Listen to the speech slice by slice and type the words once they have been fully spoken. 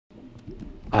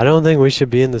I don't think we should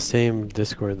be in the same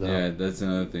Discord though. Yeah, that's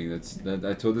another thing. That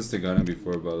I told this to Garen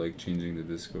before about like changing the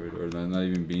Discord or not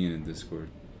even being in Discord.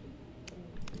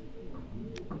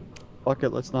 Fuck it,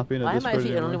 let's not be in a Why am Discord I the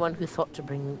anymore. only one who thought to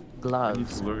bring I need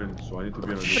gloves? to learn, so I need to be on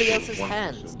a Everybody Discord else's 1%.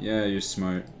 hands. Yeah, you're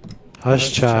smart.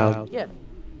 Hush, child. Yeah.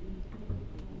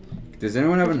 Does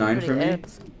anyone have a 9 for me?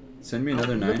 Eggs. Send me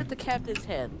another Look 9. at the captain's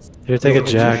hands. Here, take a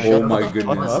jack. Oh my Fuck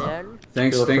goodness. up.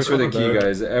 Thanks Yo, for the fuck key, up.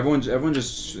 guys. Everyone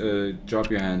just drop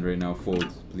your hand right now. Fold,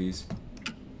 please.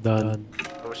 Done.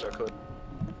 I wish I could.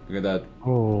 Look at that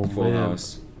Oh full man.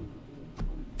 house.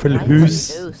 Full Why is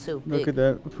house. it so big? Look at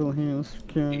that full house.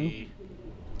 Okay.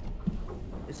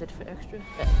 Is it for extra?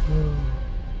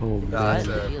 Oh That's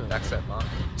man. accent mark.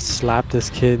 Slap this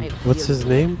kid. What's his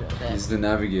name? He's the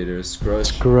Navigator.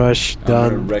 Scrush. Crush. I'm gonna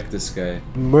Done. wreck this guy.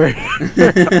 Murder.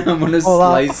 I'm gonna Hold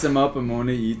up. slice him up. I'm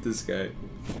gonna eat this guy.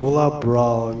 Full out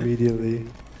brawl immediately.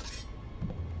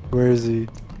 Where is he?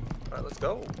 Alright, let's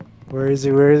go. Where is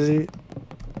he? Where is he?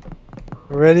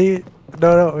 Ready?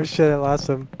 No, no. Oh shit! I lost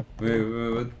him. Wait,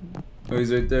 what? Oh,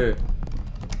 he's right there.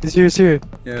 He's here. He's here.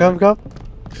 Yeah. Come, come.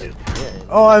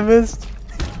 Oh, I missed.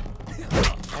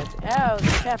 Ow, the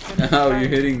captain. is Ow, trying you're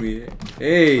hitting me.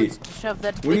 Hey! to shove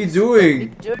that What are you big doing?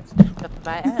 big dirt stick up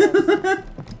my ass.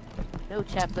 No,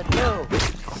 chaplain, no.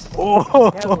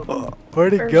 Oh,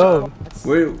 where'd he go? That's,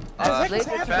 Wait, that's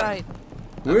later tonight.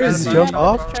 where is he? Jump He's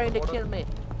off? trying to kill me.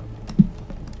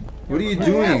 What are you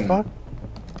doing? Fuck.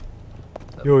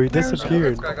 Yo, he Let's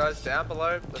disappeared. go, guys. Down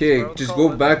below. Let's Okay, throw just the go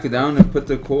coal in. back down and put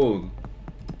the coal.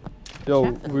 Yo,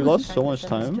 Captain, we who's lost trying so to much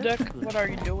send us time. dirt? Duck, what are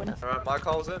you doing? Alright, my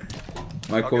coal's in.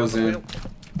 My I'll get coal's on the in. wheel.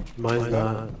 Mine's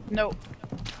not. No.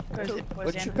 Where's it? Where's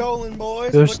What you Andrew? calling,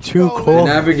 boys? There's What you two calling? The coal.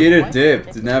 Navigator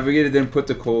dipped. The Navigator didn't put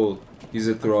the coal. He's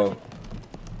a throw.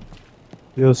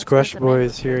 Yo, Scrush Boy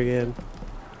is here again.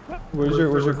 Where's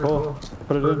your call?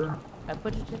 Put it in. I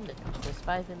put it in there. There's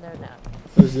 5 in there now.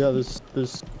 There's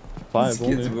 5 This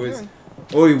kid's only. voice.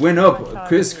 Oh, he went up.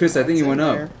 Chris, I think he went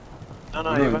up. No,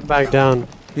 no, he went back down.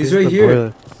 He's in right the here.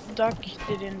 boiler. Duck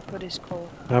didn't put his coal.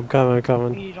 I'm coming, I'm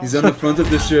coming. We don't He's on the front of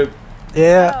the ship.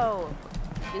 Yeah, Oh,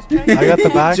 he's trying to I got the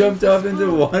kill back. me. Jumped off into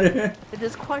the water. It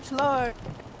is quite large.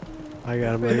 I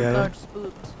got him, I Afraid of got him. large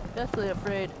spooked. Deathly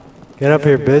afraid. Get up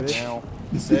here, bitch. Now,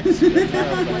 6. Good enough,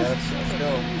 I guess. Let's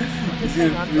go. Just He's hang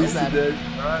gonna on to freeze to that. death.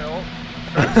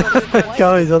 Alright, all.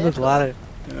 Come, he's on this ladder.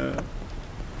 Yeah.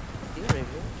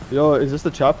 Yo, is this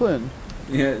the chaplain?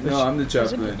 Yeah, no, I'm the Is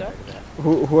it the chaplain. duck?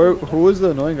 Who is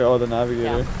the annoying guy? Oh, the Yeah, navigator.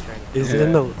 I'm trying to He's Yeah.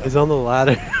 in the, he's on the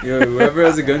ladder. Yo, whoever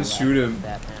has a gun, shoot him.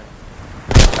 that man.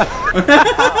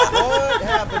 What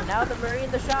happened? Now the Marine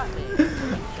that shot me. He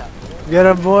shot me. Get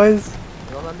him, boys.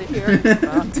 Still under here.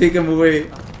 Take him away.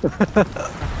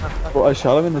 Oh, I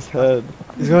shot him in his head.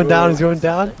 He's going down, he's going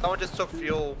down. Someone just took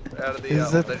fuel out of the.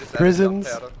 Is it they just added prisons?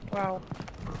 gunpowder. Wow.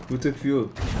 Who took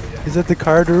fuel? He's at the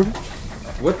card room.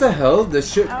 What the hell? The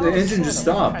ship, Oh, the engine shit, just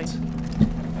I'm stopped. trying-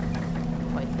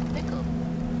 Quite the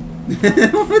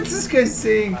pickle. What's this guy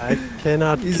saying? I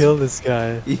cannot He's- kill this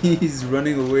guy. He's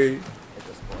running away. At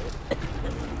this point.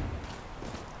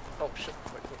 Oh shit.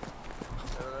 Wait, wait.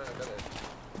 No, I got it.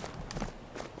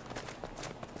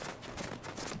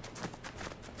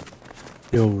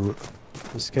 Yo,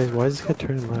 this guy, why is this guy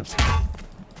turning left?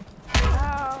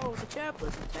 Ow, the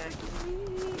chaplain's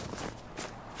attacking me.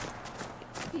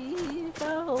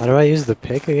 Evil. How do I use the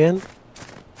pick again?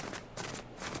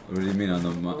 What do you mean on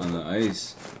the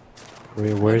ice?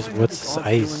 Wait, where's, what's this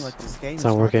ice? It's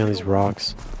not working on these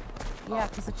rocks. Yeah,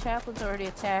 because the chaplain's already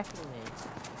attacking me.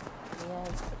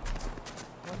 Yes.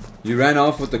 You ran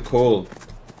off with the coal.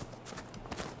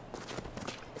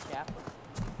 The chaplain.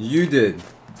 You did.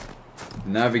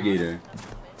 Navigator.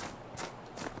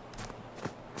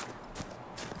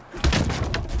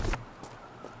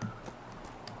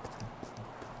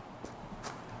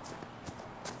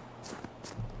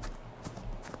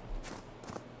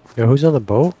 Yo, who's on the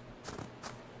boat?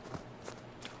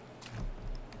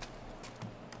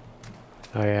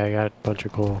 Oh yeah, I got a bunch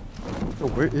of coal. Yo,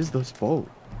 where is this boat?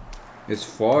 It's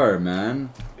far, man.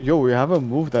 Yo, we haven't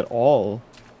moved at all.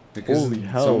 Because Holy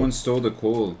hell. someone stole the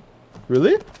coal.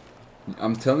 Really?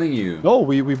 I'm telling you. No,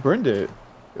 we burned it.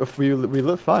 If we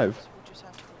lit 5.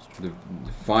 The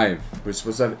 5. We're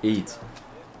supposed to have 8.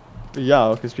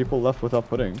 Yeah, because people left without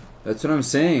putting. That's what I'm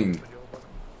saying.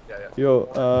 Yeah, yeah.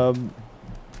 Yo,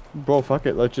 bro, fuck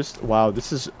it. Let's just. Wow,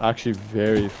 this is actually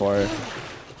very far.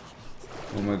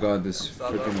 Oh my god, this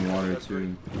freaking water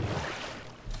too.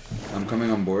 I'm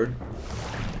coming on board.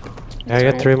 Yeah,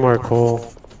 I got 3 more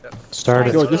coal. Start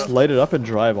it. Yo, just light it up and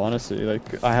drive. Honestly,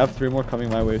 like I have 3 more coming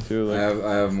my way too. Like,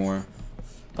 I have more.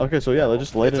 Okay, so yeah, let's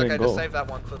just light It's it okay, and just go. save that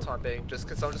one for the time being, just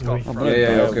because I'm just We- going I'm front. gonna Yeah,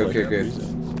 die okay, of, okay, like, okay.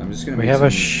 reason. I'm just gonna We make have a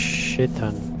some... shit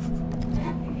ton.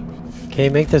 Can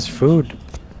you make this food?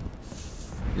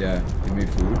 Yeah, give me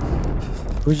food.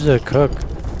 Who's the cook?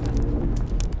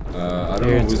 I don't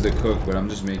know who's the cook, but I'm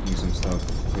just making some stuff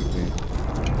quickly.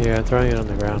 Yeah, I'm throwing it on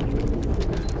the ground.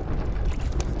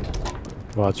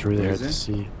 Well, it's really Where hard is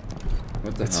to it? see.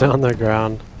 What the It's hell? on the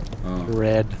ground. Oh.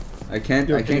 Red. I can't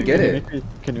Yo, I can can't you- get it.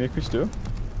 Can you make me stew?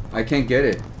 I can't get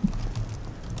it.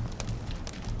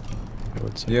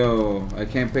 What's it? Yo, I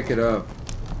can't pick it up.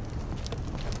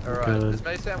 Alright, Good. this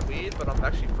may sound weird, but I'm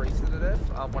actually freezing to death.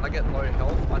 When I get low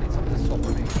health, I need something to stop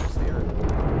me being steering.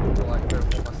 To like, go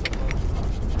pull myself up.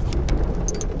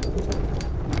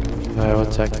 Alright,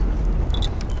 1 sec.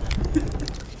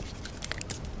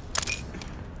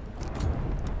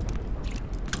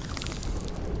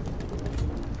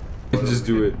 Just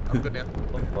do it. I'm good now.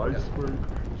 Just,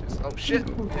 oh shit!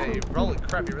 Yeah, you holy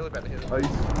crap, you're really about to hit it.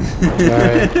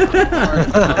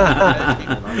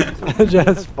 Alright.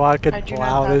 Just fucking I do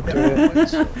plowed not into have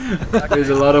it. There's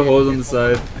a lot of holes on the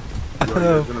side.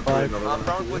 Oh, fuck. I'm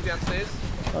throwing wood downstairs.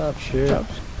 Oh, shit.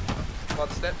 By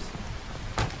the steps.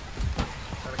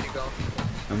 Gotta keep going.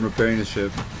 I'm repairing the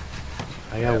ship.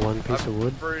 I got one piece I of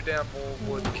wood. threw down more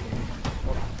wood.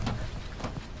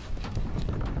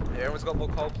 Yeah, everyone's got more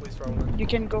coal, please throw one. You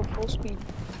can go full speed.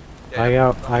 Yeah, I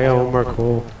got one more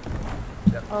coal.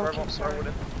 Yeah, throw Okay, one, throw wood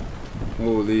in.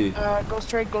 Holy. Go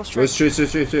straight, go Go straight.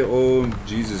 straight. Oh,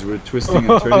 Jesus, we're twisting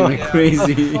and turning like Yeah.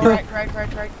 crazy. Go right.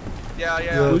 Yeah,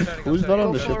 Yeah. I'm turning, Who's I'm not turning.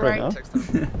 on the Go ship for right it. now? Takes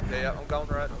time. Yeah, I'm going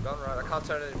right. I can't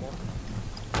turn it anymore.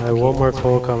 I have one more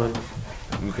coal coming.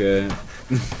 Okay.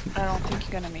 I don't think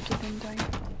you're gonna make it in time.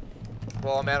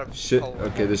 Well, I'm out of Shit. coal.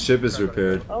 Okay, the ship is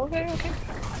repaired. Okay.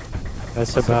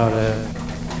 That's about it.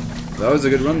 That was a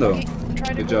good run though. Okay, try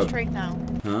to Good go job. straight now.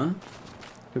 Huh?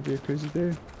 Could be a crazy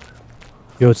day.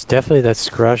 Yo, it's definitely that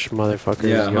Scrush motherfucker.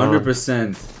 Yeah, He's gone.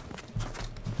 100%.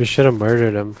 We should have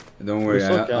murdered him. Don't worry, We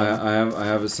still can. I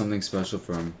have something special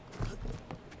for him.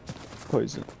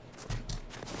 Poison.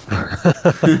 I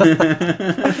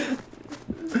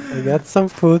got some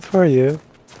food for you.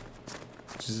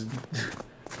 Just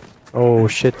Oh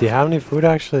shit, do you have any food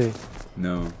actually?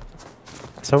 no.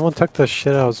 Someone took the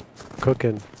shit I was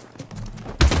cooking.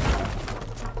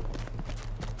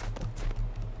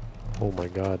 Oh my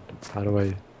god, how do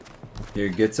I... Here,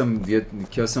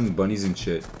 kill some bunnies and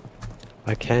shit.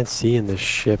 I can't see in this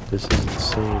ship, this is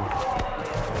insane.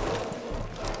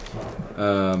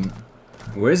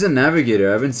 Where's the navigator?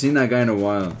 I haven't seen that guy in a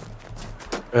while.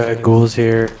 Ghouls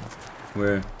here.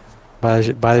 Where? By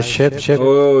the ship.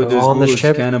 Oh, there's on the ghouls,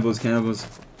 ship. cannibals.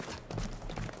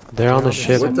 They're on the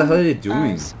ship. What the hell are they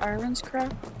doing? Iron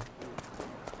scrap.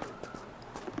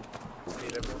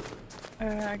 Need everyone.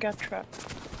 I got trapped.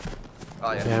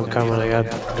 Oh, yeah. Yeah, I'm coming, I got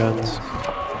guns.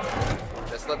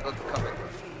 Just let them come in.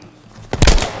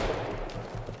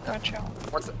 Gotcha.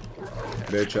 Once it...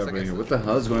 Bear trap right here. What the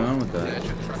hell is going on with Yeah, that? it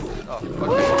should try. Oh,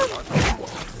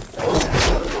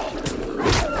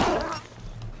 fuck.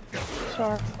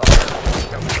 Sorry.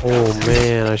 Oh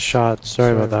man, I shot.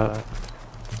 Sorry about that.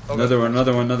 Another one.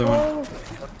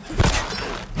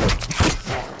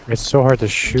 It's so hard to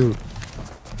shoot.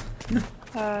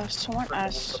 Someone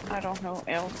asked, I don't know,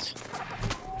 else.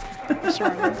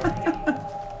 Sorry.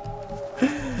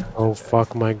 Oh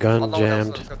fuck, my gun Oh, no one else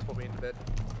jammed. is going to put me in bed.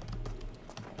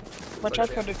 Watch out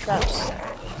for the traps.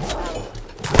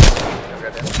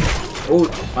 Oh,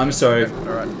 I'm sorry.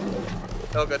 Alright.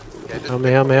 Oh, good. Yeah, just Help me.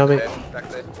 back there, back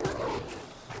there.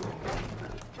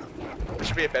 There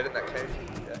should be a bed in that cave.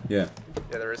 Yeah. Yeah.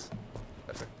 Yeah, there is.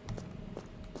 Perfect.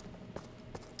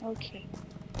 Okay.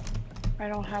 I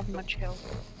don't have much health.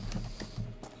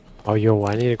 Oh yo,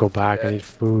 I need to go back. Yeah. I need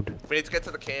food. We need to get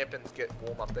to the camp and get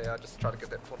warm up there. Just try to get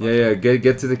that full Yeah.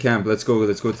 Get to the camp. Let's go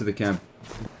to the camp.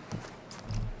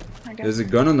 I got There's a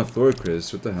gun on the floor,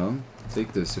 Chris. What the hell?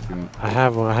 Take this if you want. I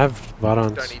have Don't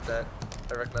buttons. eat that.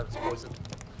 I reckon that's poison.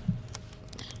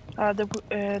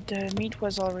 the meat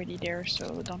was already there,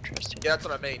 so don't trust it. Yeah, that's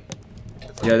what I mean.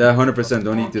 It's Yeah, that 100%.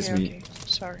 Don't eat this Okay, meat. okay.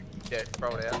 Sorry. Yeah,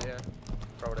 throw it out, yeah.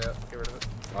 Throw it out, get rid of it.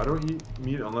 I don't eat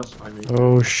meat unless I make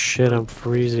Oh shit, I'm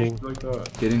freezing. like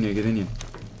that. Get in here.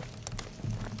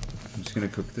 I'm just gonna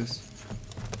cook this.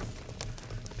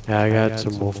 Yeah, I got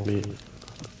some wolf meat.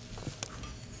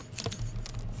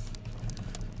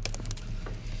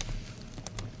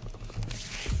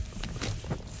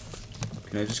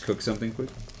 Can I just cook something quick?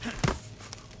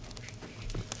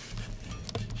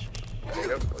 There you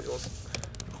go, all yours.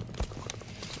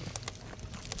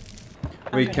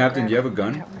 I'm Wait, gonna Captain, grab do you have a it. I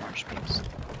gun? have more space.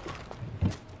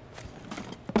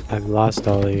 I've lost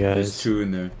all of you There's guys. 2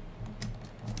 in there.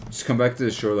 Just come back to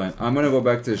the shoreline. I'm gonna go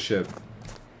back to the ship.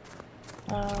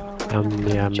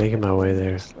 Yeah, I'm making my way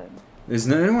there. Is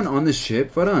there anyone on the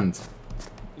ship? Varant?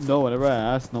 No, whenever I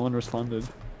asked, no one responded.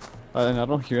 And I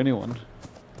don't hear anyone.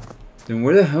 Then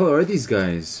where the hell are these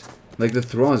guys? Like the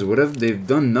thralls, what have they've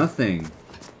done? Nothing.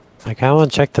 I kind of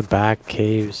want to check the back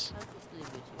caves.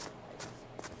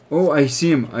 Oh, I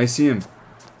see him. I see him.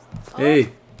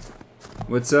 Hey,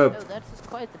 what's Oh, up? that is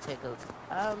quite the pickle.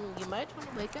 You might want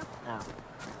to wake up now.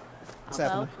 What's How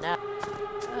happening? about now?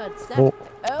 Oh, it's that. Oh.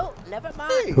 Oh, never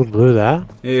mind. Who blew that?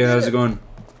 Hey, how's it going?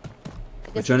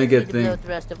 I guess trying we to get need blow thing. the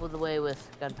rest of the way with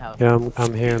gunpowder. Yeah,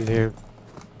 I'm here. I'm here.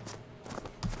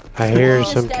 I hear Oh, some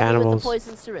stab me with the cannibals.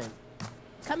 poison syringe.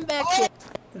 Come back here,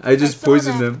 I just saw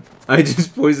poisoned that. them. I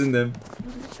just poisoned them.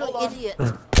 you little idiot.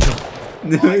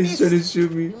 No, he's trying to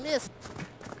shoot me. You missed.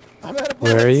 I'm out of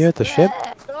Where are bullets. you at the ship?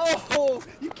 No,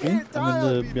 you can't die I'm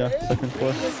on in me, the man. second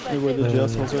floor. Missed my Near where the favorite jail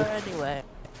cells number are. anyway.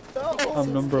 No,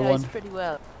 I'm number This guy's 1. pretty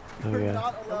well. Oh you're yeah.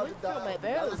 not I allowed to went through die. my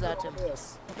barrels at him.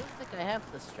 This. I don't think I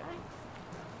have the strength.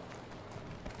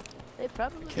 They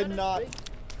probably got a Cannot. drink.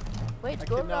 Wait, I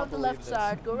go cannot around the believe left this.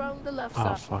 side. Go around the left Oh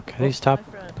side. fuck! How do you stop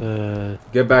My friend. the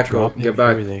Get back, go. dropping Get of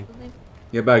back. everything?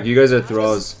 Get back. You guys are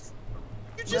thralls.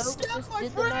 You No, just we stabbed just my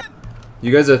did the friend.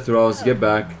 You guys are thralls. Get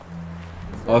back.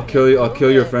 I'll kill you. I'll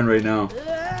kill your friend right now.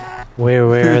 Ah! Where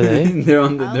are they? they're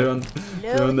on the. They're on.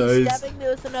 No, on the he's ice. stabbing me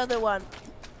with another one.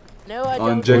 No, I I'll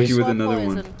don't. inject want you with swamp another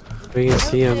one. poison. We can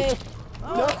see him. Okay.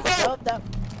 Oh, no, that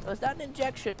was that an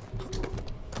injection.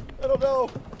 I don't know.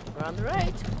 We're on the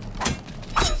right.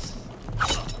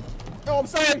 No, I'm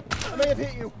sorry. I may have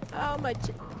hit you. Oh, my.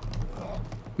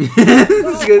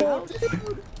 This guy- Oh,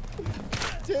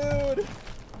 dude.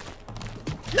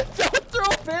 Don't throw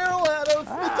a barrel at him.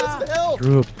 It doesn't help.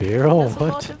 Through a barrel? That's a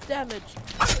lot What? of damage.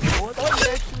 More than you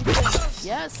actually think.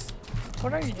 Yes.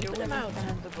 What are you Put doing? him out.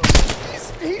 Behind the boat?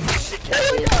 He's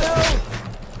killing us.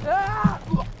 Ah!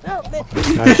 Help me.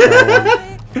 I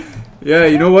shot one. Yeah,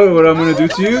 you know what? What I'm gonna do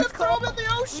to you? Throw him in the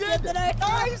ocean.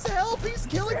 Guys, help. He's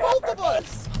killing both of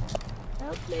us.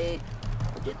 Help me.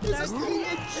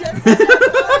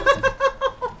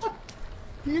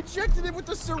 He injected him with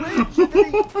the syringe and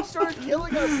then he started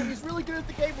killing us and he's really good at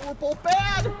the game but we're both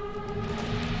bad!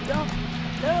 No.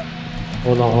 No.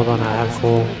 Hold on, I have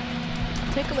coal.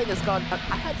 Pickling is gone. I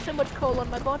had so much coal on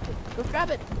my body. Go grab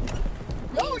it.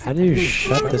 No, How do you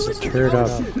shut this turd up?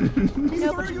 he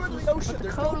No, threw but you in the the ocean.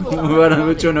 There's no coal was on What, my body.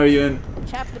 which one are you in? The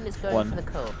chaplain is going One. for the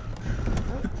coal.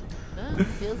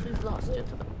 Feels we've lost,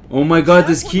 gentlemen. Oh my god,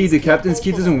 this key, the captain's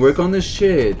key doesn't work on this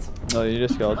shit. No, you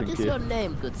just skeleton What is key. your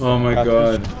name, good sir? Oh my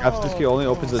god. Captain's key only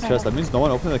opens the chest. That means no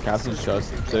one opened the captain's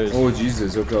chest upstairs. Oh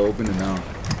Jesus, okay, I'll open it now.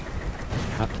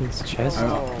 Captain's chest?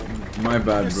 My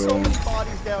bad, There's so bro. many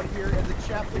bodies down here and the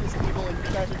chaplain is evil and you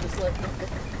guys are just like,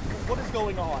 what is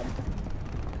going on?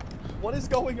 What is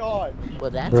going on?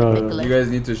 Well, that's Bro, a pickle. You guys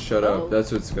need to shut Oh. up.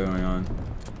 That's what's going on.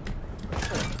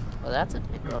 Well, that's a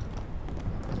pickle.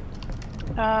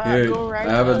 Here, Go right.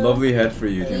 I have a lovely head for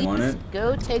you. Do you Please want it?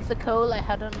 go take the coal I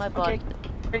had on my body.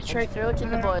 Right. Throw it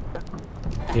in the boiler.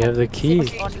 You have the key.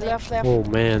 Okay, left. Oh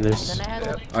man, there's. Then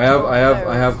I had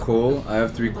I have coal. I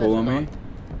have 3 coal on me.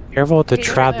 Careful with the Okay,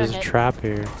 trap. burn There's a it. trap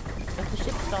here. If the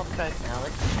ship stops right now,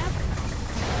 it's the chaplain.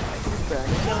 Please burn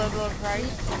it. Go right.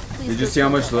 Please Did go you see how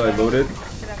to much the I loaded? Okay,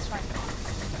 that's fine.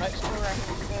 Let's go right.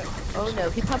 Oh no,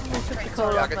 he probably took the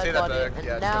coal Yeah, I off can my see that, body, and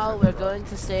yeah, now sure. we're going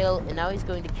to sail, and now he's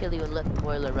going to kill you and let the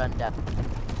boiler run down.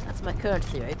 That's my current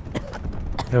theory.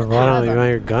 Yo, hold on, you want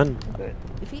your gun?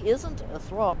 If he isn't a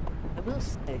thrall, I will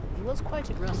say, he was quite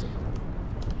aggressive.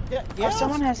 Yeah, If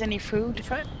someone has any food,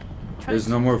 Try There's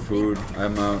no more food.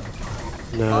 I'm out.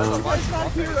 No. Why is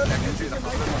not here? That's using a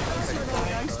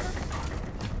nitroglycerin.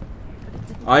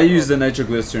 I used the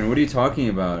nitroglycerin. What are you talking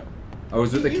about? I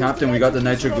was with the captain. We got the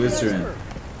nitroglycerin.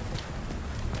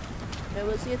 No,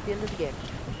 we'll see at the end of the game.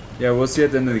 Yeah, we'll see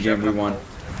at the end of the game. We won.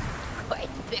 Wait,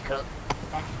 pickle.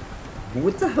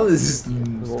 What the hell is this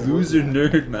loser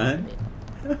nerd, man?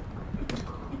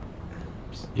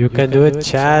 You can do it,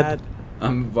 Chad.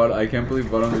 But I can't believe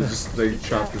Varan was just like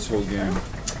trapped this whole game.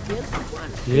 Here's the one.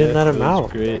 You didn't let him That's out.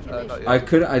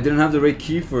 Great. I didn't have the right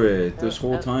key for it this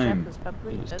whole time.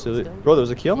 Silly. Bro, there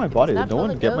was a key on my body. Did no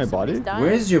one get my body?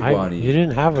 Where's your You body?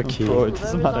 didn't have a key. Bro, it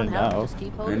doesn't matter now.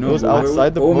 I know. It was but-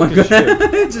 outside the Oh my fucking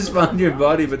god! I just found your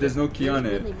body, but there's no key on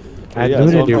it. I Yeah,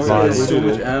 looted so your I'm body. There's so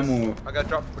much Body. ammo. I got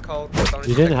dropped from the cold.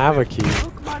 You didn't have a key.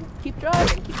 Oh, come on. Keep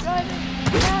driving. Keep driving.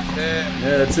 Yeah. Yeah,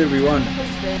 Yeah, that's it. We won.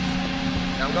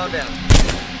 I'm going down.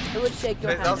 It would shake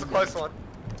your That was a hand. close one.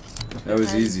 That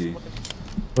was easy.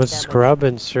 Was Scrub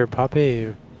and Sir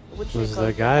Puppy? would Those shake are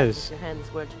the off guys. Your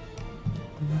hands weren't.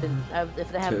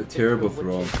 If they haven't. Terrible been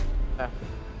thrall.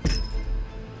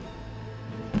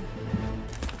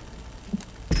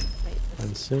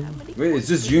 And soon. Wait, it's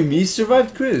just you and me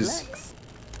survived, Chris?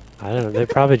 I don't know. They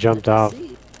probably jumped off.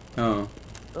 Oh.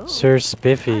 Sir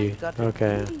Spiffy.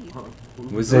 Okay.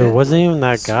 Was It it? wasn't even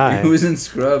that guy. It was in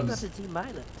Scrubs.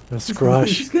 A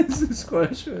Scrush. This guy's in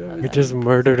Squash. We just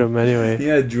murdered him anyway.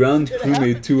 Yeah, drowned It crewmate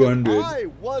happened 200. because I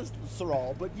was the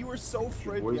thrall, but you were so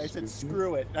friendly. I said,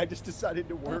 screw it. I just decided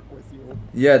to work with you.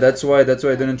 Yeah, that's why I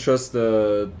didn't trust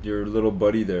your little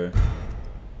buddy there.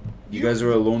 You guys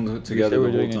were alone Did you say together we're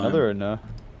the whole doing time. another or no?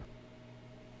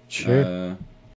 Sure.